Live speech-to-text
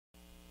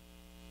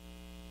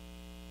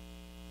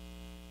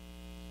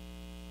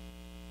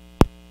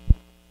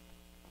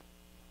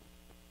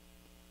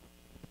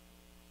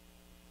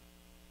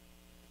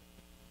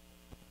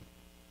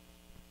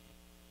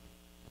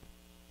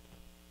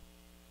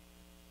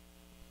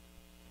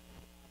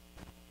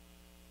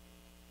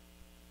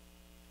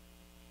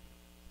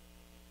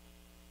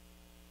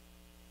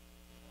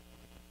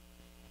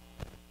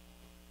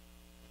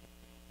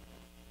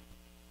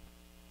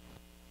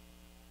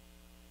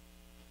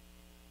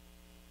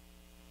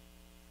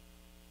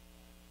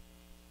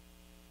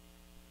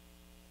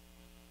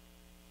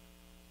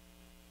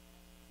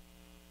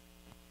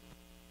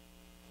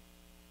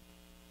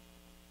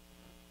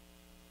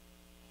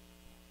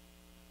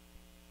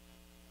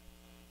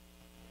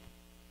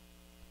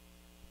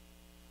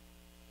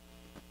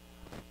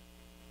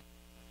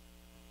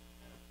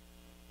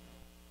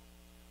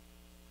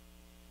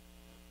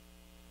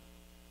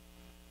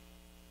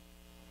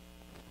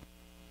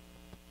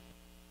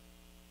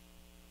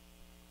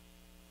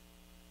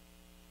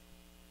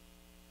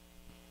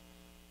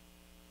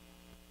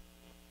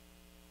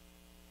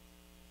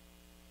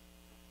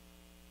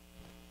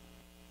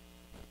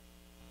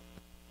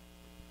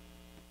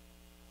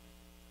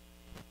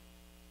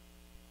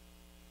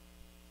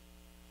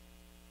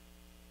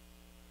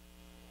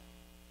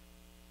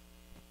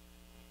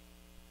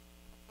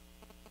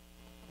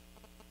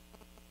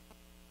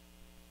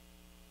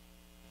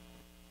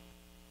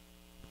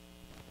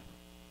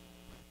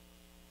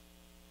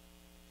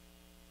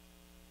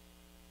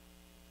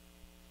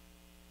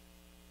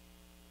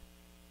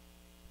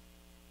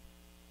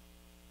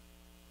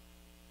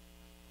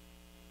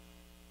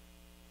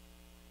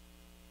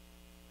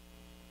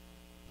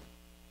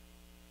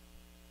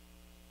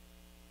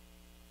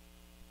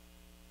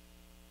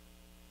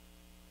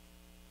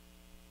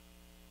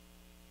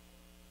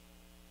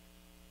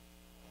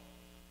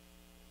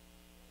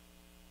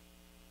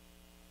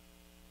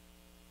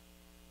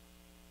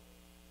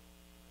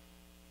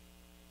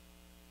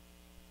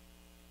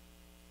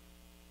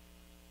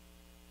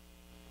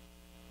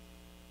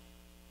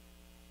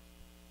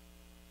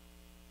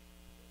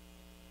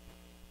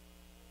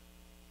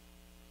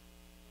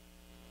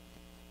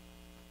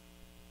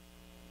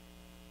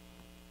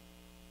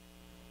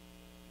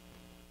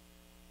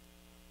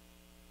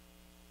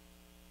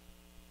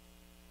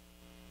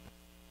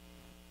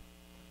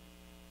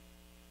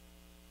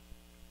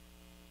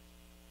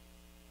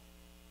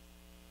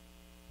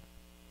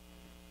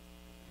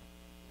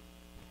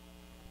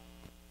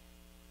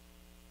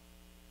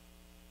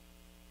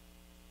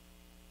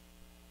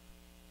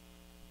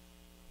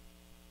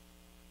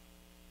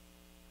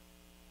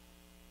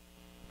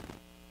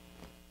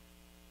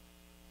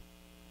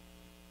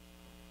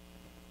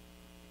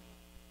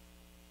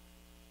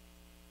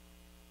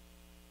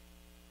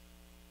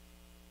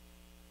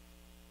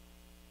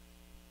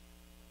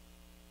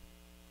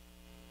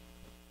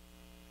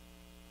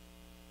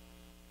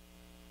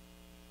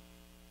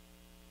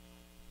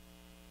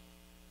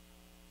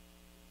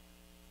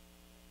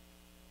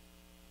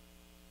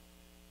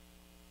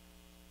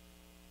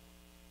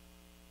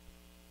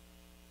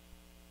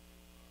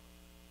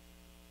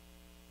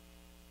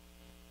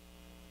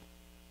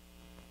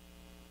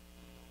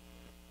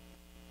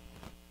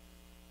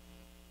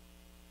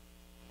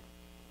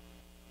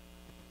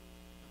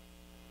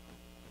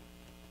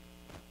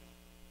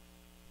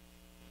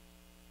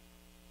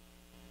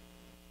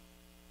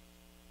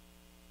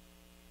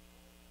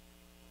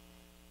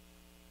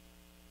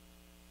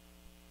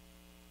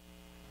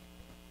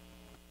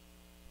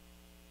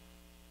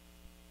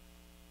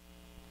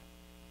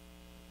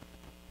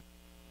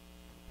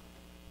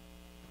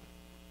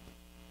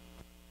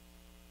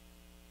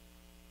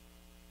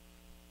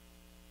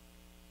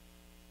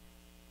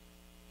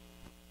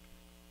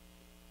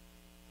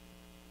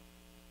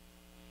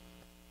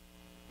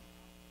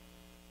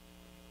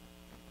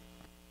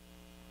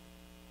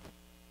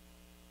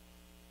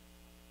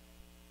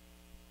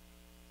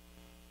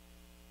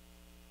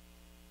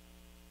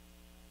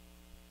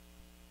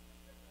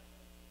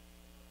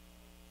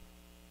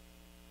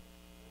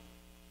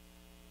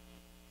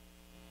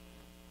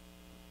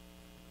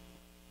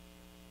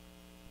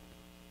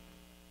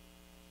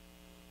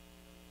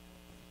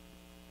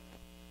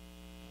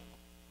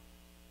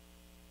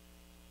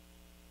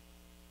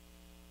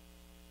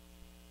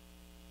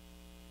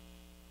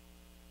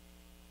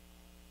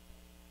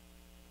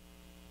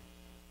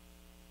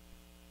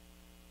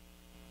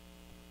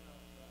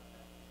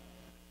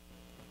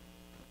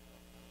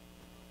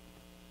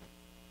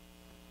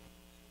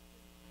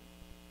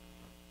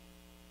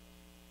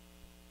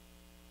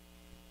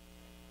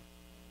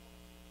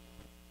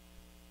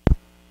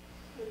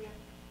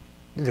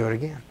Do it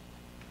again.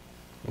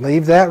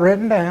 Leave that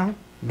written down.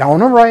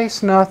 Don't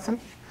erase nothing.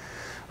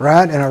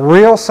 Right? In a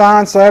real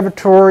science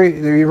laboratory,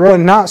 you're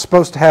really not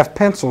supposed to have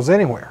pencils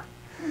anywhere.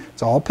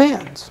 It's all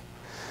pens.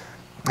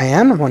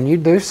 And when you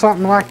do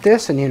something like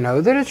this and you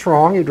know that it's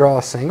wrong, you draw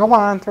a single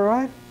line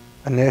through it,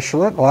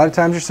 initial it. A lot of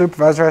times your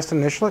supervisor has to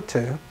initial it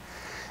too.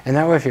 And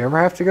that way if you ever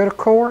have to go to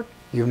court,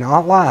 you've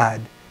not lied.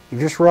 You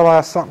just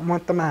realized something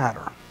went the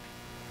matter.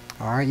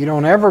 All right? You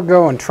don't ever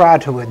go and try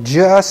to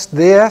adjust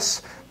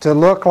this to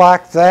look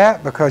like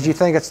that because you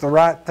think it's the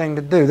right thing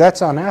to do.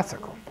 That's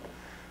unethical.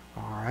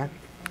 All right?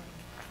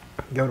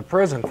 Go to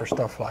prison for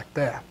stuff like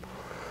that.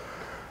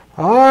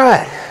 All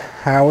right,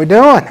 how are we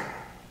doing?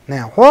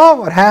 Now, what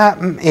would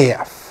happen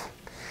if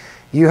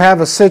you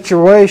have a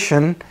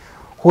situation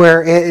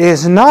where it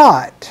is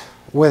not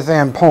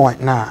within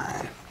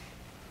 0.9?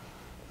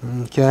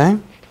 Okay.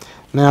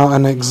 Now,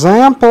 an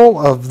example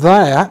of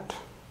that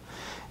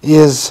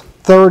is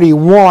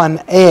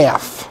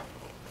 31F.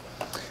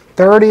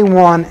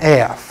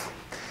 31F.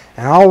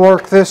 And I'll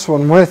work this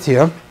one with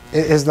you.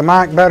 Is the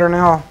mic better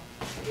now,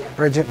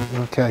 Bridget?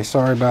 Okay,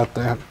 sorry about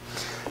that.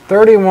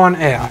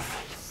 31F.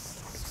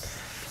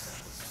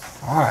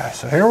 All right,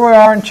 so here we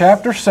are in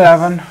Chapter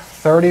 7,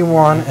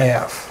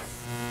 31F.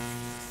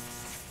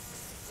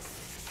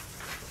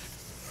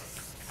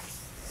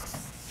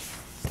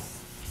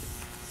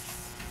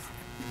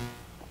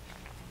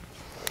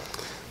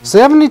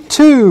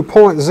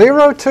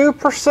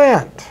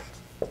 .02%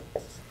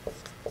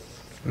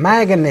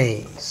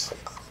 manganese,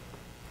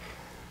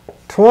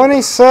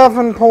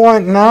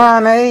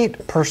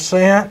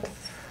 27.98%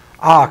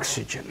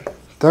 oxygen,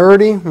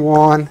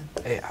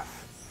 31F.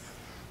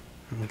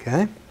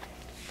 Okay.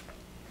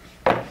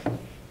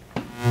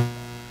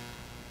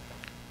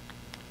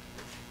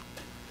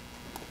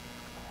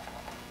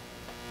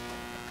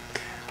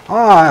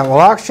 All right, well,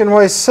 oxygen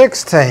weighs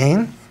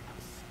 16.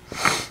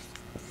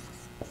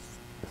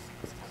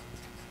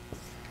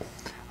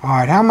 All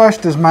right, how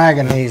much does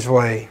manganese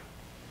weigh?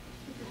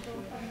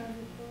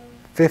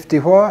 50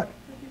 what?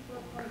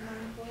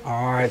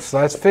 All right,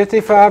 so that's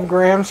 55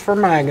 grams for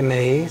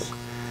manganese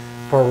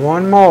for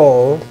 1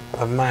 mole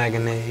of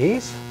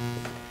manganese.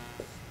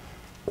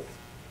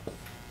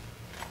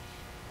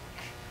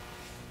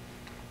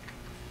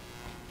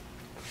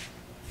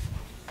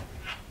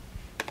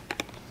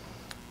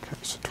 Okay,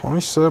 so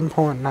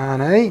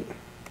 27.98,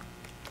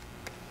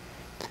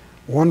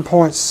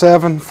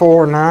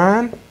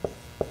 1.749.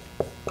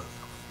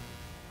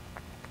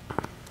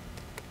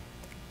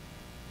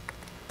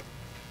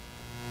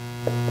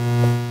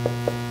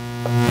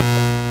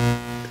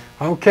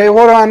 Okay,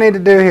 what do I need to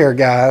do here,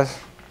 guys?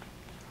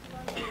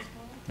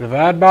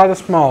 Divide by the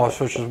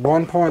smallest, which is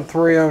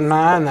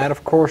 1.309. That,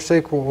 of course,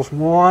 equals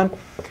 1.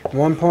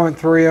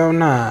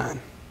 1.309.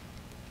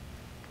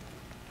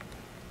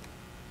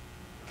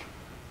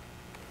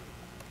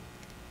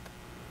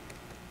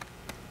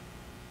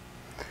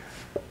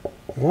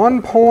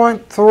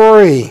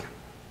 .33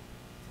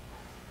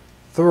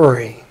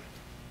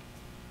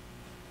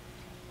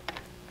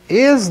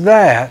 is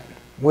that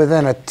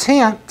within a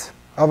tenth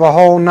of a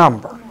whole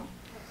number?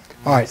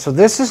 All right, so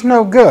this is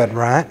no good,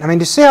 right? I mean,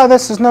 do you see how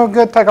this is no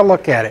good? Take a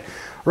look at it.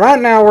 Right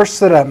now we're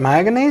set up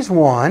manganese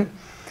 1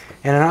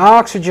 and an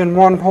oxygen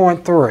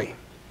 1.3.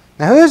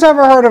 Now, who's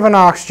ever heard of an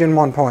oxygen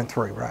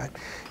 1.3, right?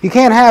 You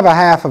can't have a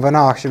half of an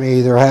oxygen. You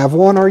either have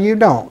 1 or you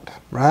don't,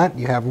 right?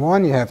 You have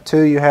 1, you have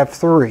 2, you have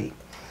 3.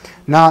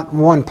 Not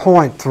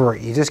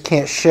 1.3. You just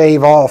can't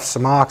shave off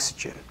some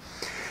oxygen.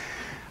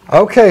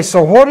 Okay,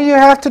 so what do you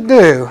have to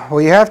do?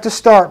 Well, you have to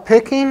start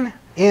picking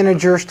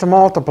integers to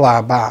multiply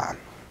by.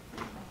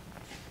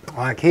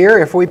 Like here,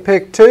 if we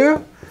pick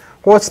 2,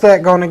 what's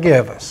that going to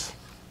give us?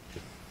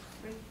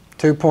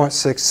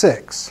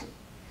 2.66.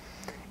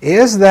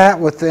 Is that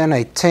within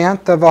a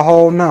tenth of a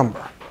whole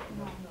number?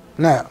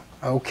 No.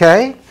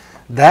 Okay,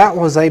 that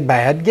was a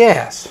bad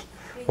guess.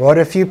 What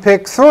if you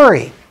pick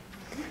 3?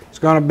 It's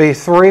going to be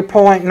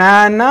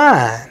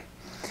 3.99.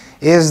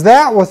 Is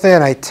that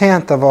within a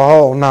tenth of a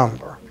whole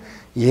number?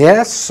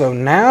 Yes, so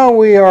now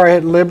we are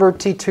at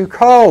liberty to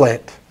call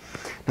it.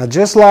 Now,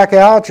 just like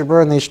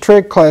algebra in these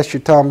trig class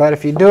you're talking about,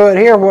 if you do it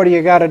here, what do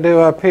you got to do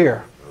up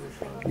here?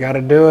 You got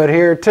to do it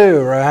here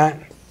too, right?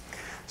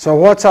 So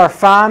what's our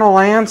final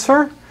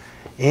answer?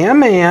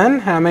 Mn,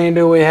 how many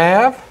do we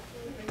have?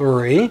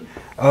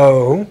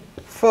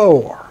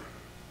 304.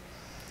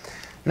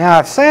 Now,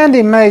 if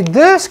Sandy made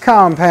this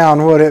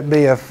compound, would it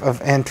be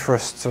of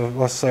interest to,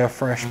 let's say, a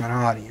freshman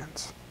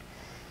audience?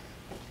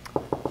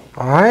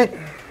 All right.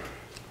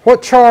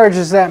 What charge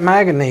has that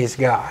manganese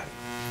got?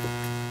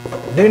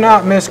 Do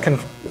not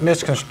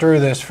misconstrue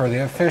this for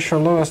the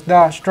official Lewis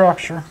dot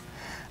structure.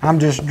 I'm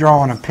just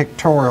drawing a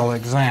pictorial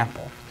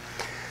example.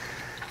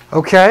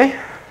 Okay.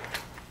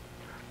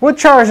 What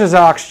charge does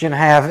oxygen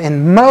have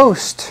in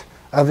most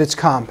of its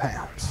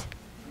compounds?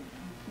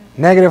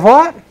 Negative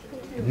what?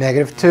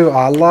 Negative 2.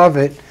 I love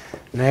it.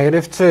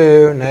 Negative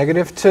 2,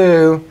 negative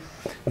 2,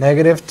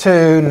 negative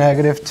 2,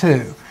 negative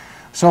 2.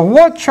 So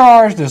what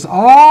charge does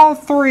all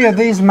three of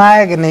these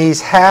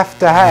manganese have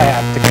to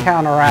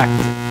counteract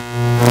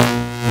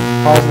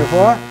it? Positive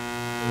what?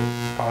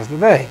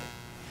 Positive A.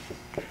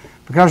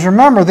 Because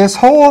remember, this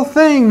whole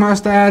thing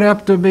must add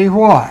up to be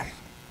what?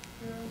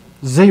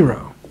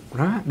 0.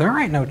 Right? There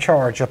ain't no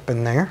charge up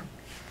in there.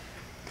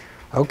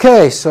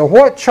 Okay, so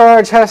what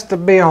charge has to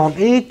be on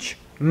each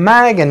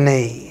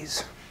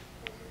manganese?